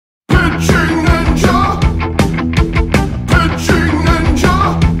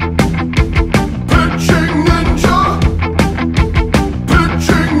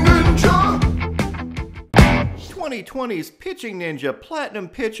2020's Pitching Ninja Platinum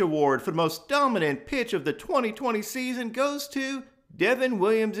Pitch Award for the most dominant pitch of the 2020 season goes to Devin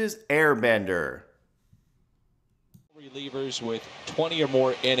Williams' Airbender. Relievers with 20 or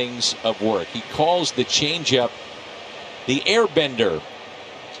more innings of work. He calls the changeup the Airbender.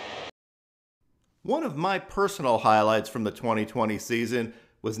 One of my personal highlights from the 2020 season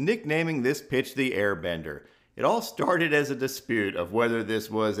was nicknaming this pitch the Airbender. It all started as a dispute of whether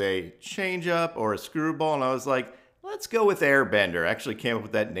this was a changeup or a screwball, and I was like, let's go with Airbender. I actually came up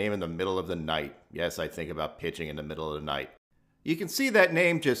with that name in the middle of the night. Yes, I think about pitching in the middle of the night. You can see that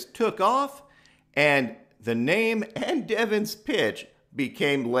name just took off, and the name and Devin's pitch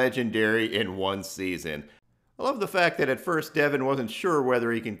became legendary in one season. I love the fact that at first Devin wasn't sure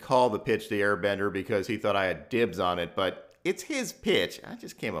whether he can call the pitch the Airbender because he thought I had dibs on it, but it's his pitch. I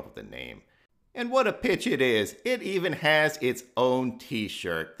just came up with the name. And what a pitch it is. It even has its own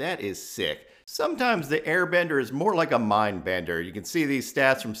t-shirt. That is sick. Sometimes the Airbender is more like a mind bender. You can see these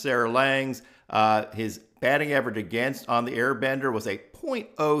stats from Sarah Lang's. His batting average against on the Airbender was a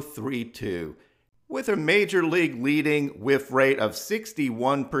 .032. with a major league leading whiff rate of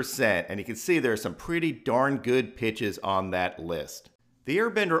 61%, and you can see there's some pretty darn good pitches on that list. The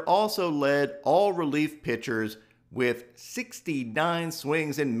Airbender also led all relief pitchers with 69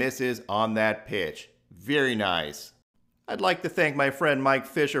 swings and misses on that pitch. Very nice. I'd like to thank my friend Mike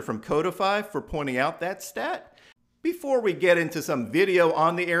Fisher from Codify for pointing out that stat. Before we get into some video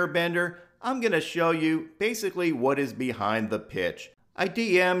on the Airbender, I'm going to show you basically what is behind the pitch. I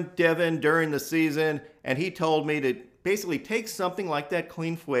DM'd Devin during the season, and he told me to basically take something like that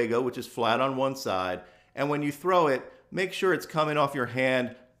Clean Fuego, which is flat on one side, and when you throw it, make sure it's coming off your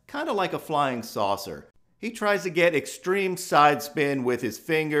hand, kind of like a flying saucer. He tries to get extreme side spin with his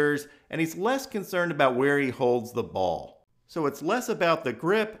fingers, and he's less concerned about where he holds the ball. So it's less about the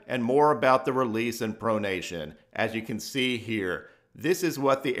grip and more about the release and pronation. As you can see here, this is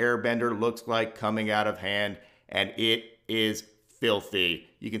what the Airbender looks like coming out of hand, and it is filthy.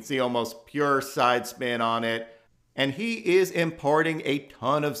 You can see almost pure side spin on it, and he is imparting a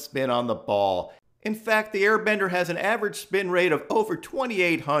ton of spin on the ball. In fact, the Airbender has an average spin rate of over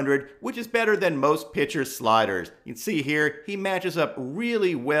 2,800, which is better than most pitchers' sliders. You can see here, he matches up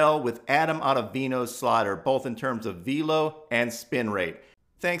really well with Adam Ottavino's slider, both in terms of velo and spin rate.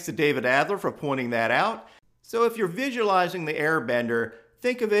 Thanks to David Adler for pointing that out. So if you're visualizing the Airbender,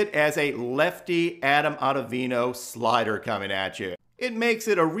 think of it as a lefty Adam Ottavino slider coming at you. It makes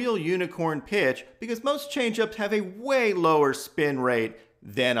it a real unicorn pitch because most changeups have a way lower spin rate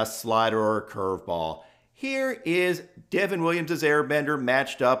than a slider or a curveball. Here is Devin Williams' Airbender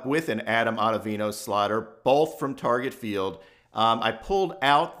matched up with an Adam Ottavino slider, both from target field. I pulled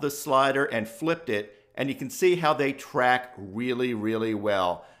out the slider and flipped it, and you can see how they track really, really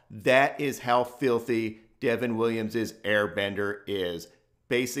well. That is how filthy Devin Williams' Airbender is.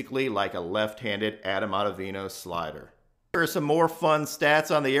 Basically like a left-handed Adam Ottavino slider. Here are some more fun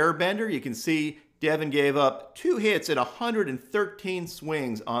stats on the Airbender. You can see Devin gave up 2 hits and 113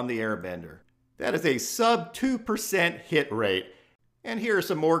 swings on the Airbender. That is a sub 2% hit rate. And here are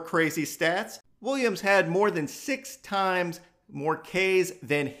some more crazy stats. Williams had more than 6 times more Ks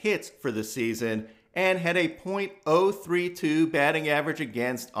than hits for the season and had a .032 batting average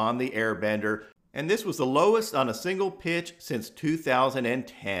against on the Airbender. And this was the lowest on a single pitch since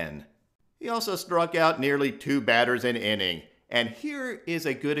 2010. He also struck out nearly 2 batters an inning. And here is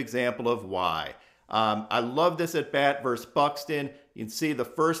a good example of why. I love this at bat versus Buxton. You can see the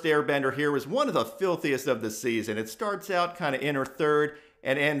first Airbender here was one of the filthiest of the season. It starts out kind of inner third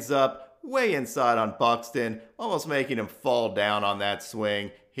and ends up way inside on Buxton, almost making him fall down on that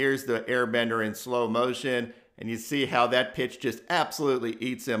swing. Here's the Airbender in slow motion, and you see how that pitch just absolutely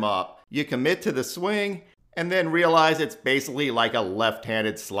eats him up. You commit to the swing, and then realize it's basically like a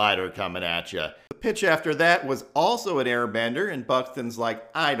left-handed slider coming at you. The pitch after that was also an Airbender, and Buxton's like,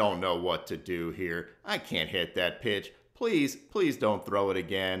 I don't know what to do here. I can't hit that pitch. Please, please don't throw it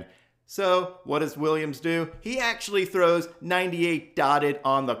again. So what does Williams do? He actually throws 98 dotted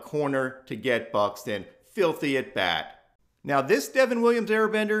on the corner to get Buxton. Filthy at bat. Now this Devin Williams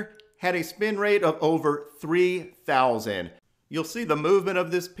Airbender had a spin rate of over 3,000. You'll see the movement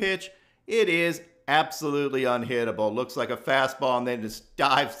of this pitch. It is absolutely unhittable. Looks like a fastball and then just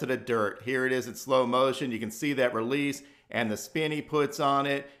dives to the dirt. Here it is in slow motion. You can see that release and the spin he puts on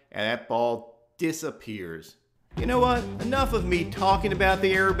it, and that ball disappears. You know what? Enough of me talking about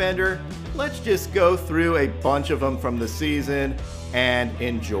the Airbender. Let's just go through a bunch of them from the season and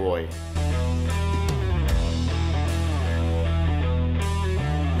enjoy.